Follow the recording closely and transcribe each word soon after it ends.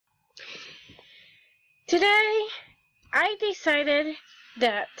Today, I decided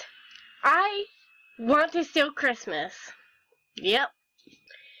that I want to steal Christmas. Yep.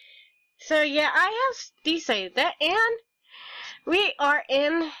 So yeah, I have decided that, and we are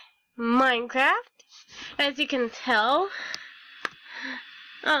in Minecraft, as you can tell.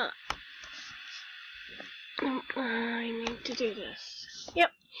 I need to do this.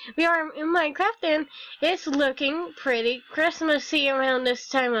 Yep, we are in Minecraft, and it's looking pretty Christmassy around this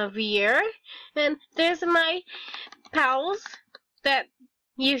time of year. And there's my pals that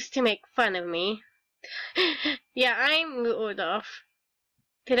used to make fun of me. Yeah, I'm Rudolph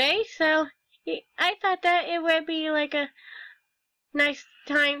today, so I thought that it would be like a nice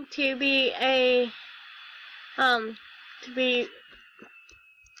time to be a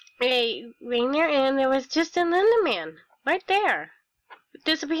reindeer, and there was just an Enderman right there. It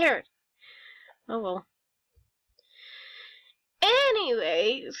disappeared. Oh well.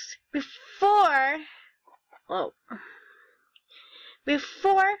 Anyways, before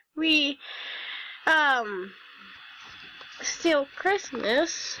we steal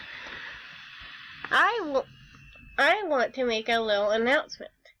Christmas, I want to make a little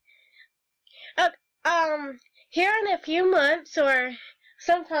announcement. Here in a few months or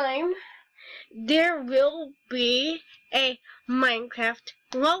sometime, there will be a Minecraft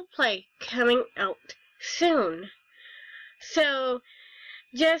roleplay coming out soon. So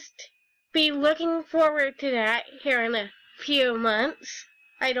just be looking forward to that here in a few months.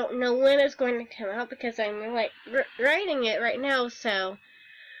 I don't know when it's going to come out because I'm like writing it right now, so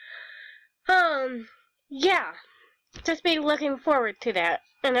yeah, just be looking forward to that.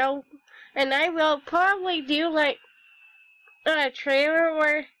 And I will probably do like a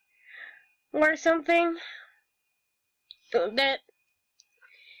trailer or something that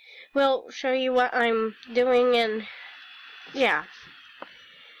will show you what I'm doing, and yeah.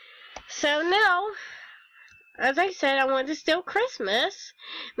 So now, as I said, I want to steal Christmas.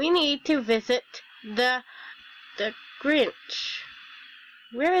 We need to visit the Grinch.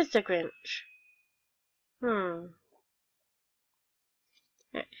 Where is the Grinch?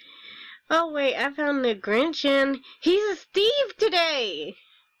 Oh wait, I found the Grinch, and he's a thief today!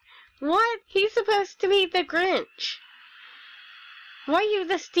 What? He's supposed to be the Grinch. Why are you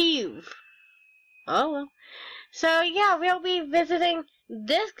the Steve? Oh well. So yeah, we'll be visiting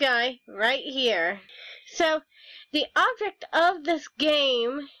this guy right here. So the object of this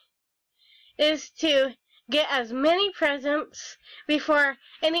game is to get as many presents before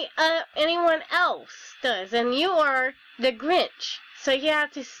anyone else does, and you are the Grinch. So you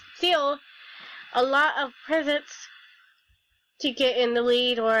have to steal a lot of presents to get in the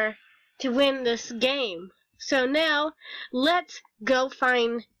lead or to win this game. So now, let's go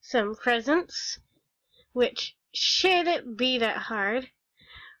find some presents, which shouldn't be that hard.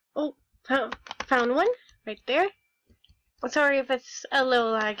 Oh, found one right there. Sorry if it's a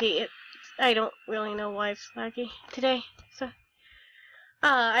little laggy. I don't really know why it's laggy today. So,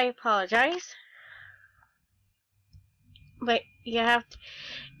 I apologize. But you have to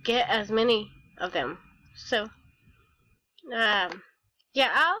get as many of them. So, yeah,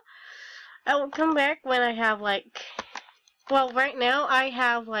 I will come back when I have like, well, right now I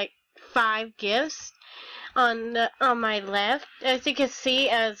have like 5 gifts on my left, as you can see,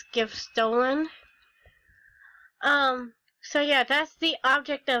 as gifts stolen. So yeah, that's the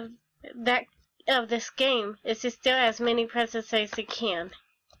object of this game, is to steal as many presents as you can,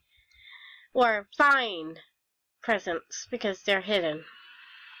 or find presents because they're hidden,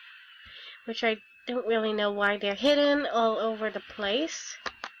 which I don't really know why they're hidden all over the place.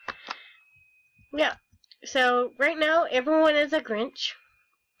 Yeah, so right now everyone is a Grinch,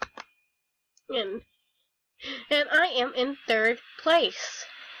 and I am in 3rd place.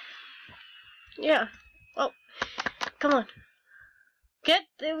 Yeah. Oh, come on. Get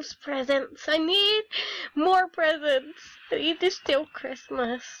those presents. I need more presents. I need to steal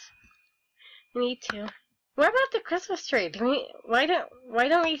Christmas. I need to. What about the Christmas tree? Why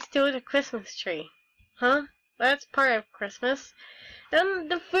don't we steal the Christmas tree? Huh? That's part of Christmas.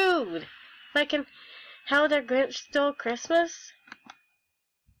 And the food. Like in How the Grinch Stole Christmas.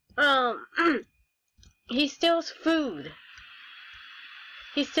 He steals food.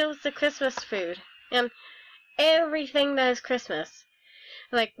 He steals the Christmas food. And everything that is Christmas.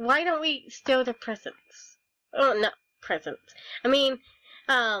 Like, why don't we steal the presents? Oh, not presents. I mean,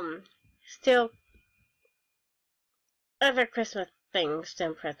 steal other Christmas things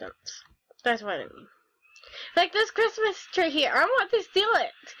than presents. That's what I mean. Like this Christmas tree here. I want to steal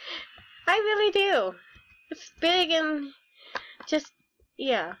it. I really do. It's big and just,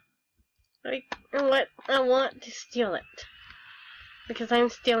 yeah. Like, what? I want to steal it. Because I'm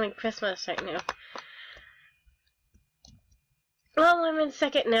stealing Christmas right now. Oh, I'm in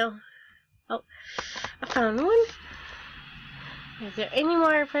second now. Oh, I found one. Is there any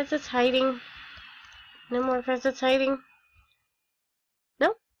more presents hiding? No more presents hiding?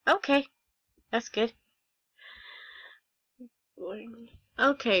 No? Okay. That's good.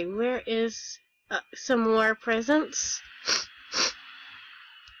 Okay, where is some more presents?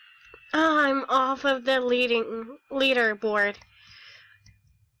 Oh, I'm off of the leaderboard.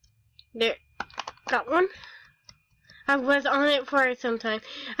 There, got one. I was on it for some time.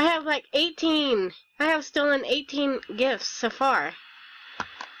 I have like 18. I have stolen 18 gifts so far.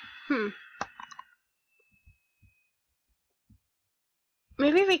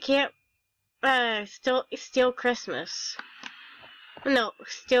 Maybe we can't steal Christmas. No,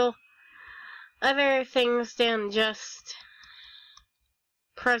 steal other things than just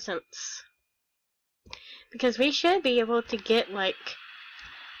presents. Because we should be able to get like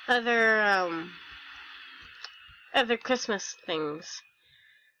other Christmas things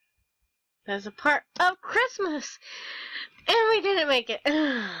as a part of Christmas. And we didn't make it.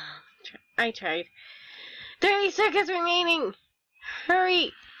 I tried. 30 seconds remaining.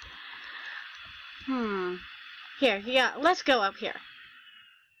 Hurry. Here, yeah, let's go up here.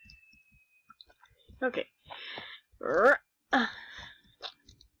 Okay.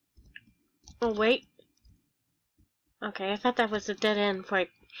 Oh, wait. Okay, I thought that was a dead end for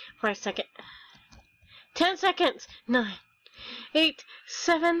a second. 10 seconds. 9, 8,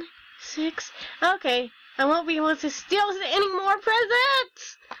 7, 6. Okay, I won't be able to steal any more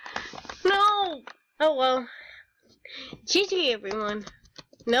presents. No. Oh well. GG, everyone.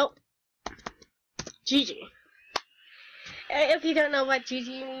 Nope. GG. If you don't know what GG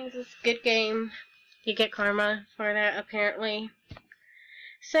means, it's a good game. You get karma for that, apparently.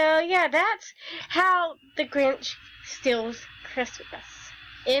 So, yeah, that's how the Grinch steals Christmas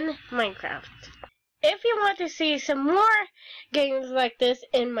in Minecraft. If you want to see some more games like this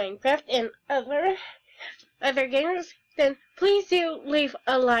in Minecraft and other games, then please do leave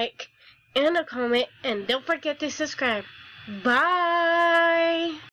a like and a comment, and don't forget to subscribe. Bye!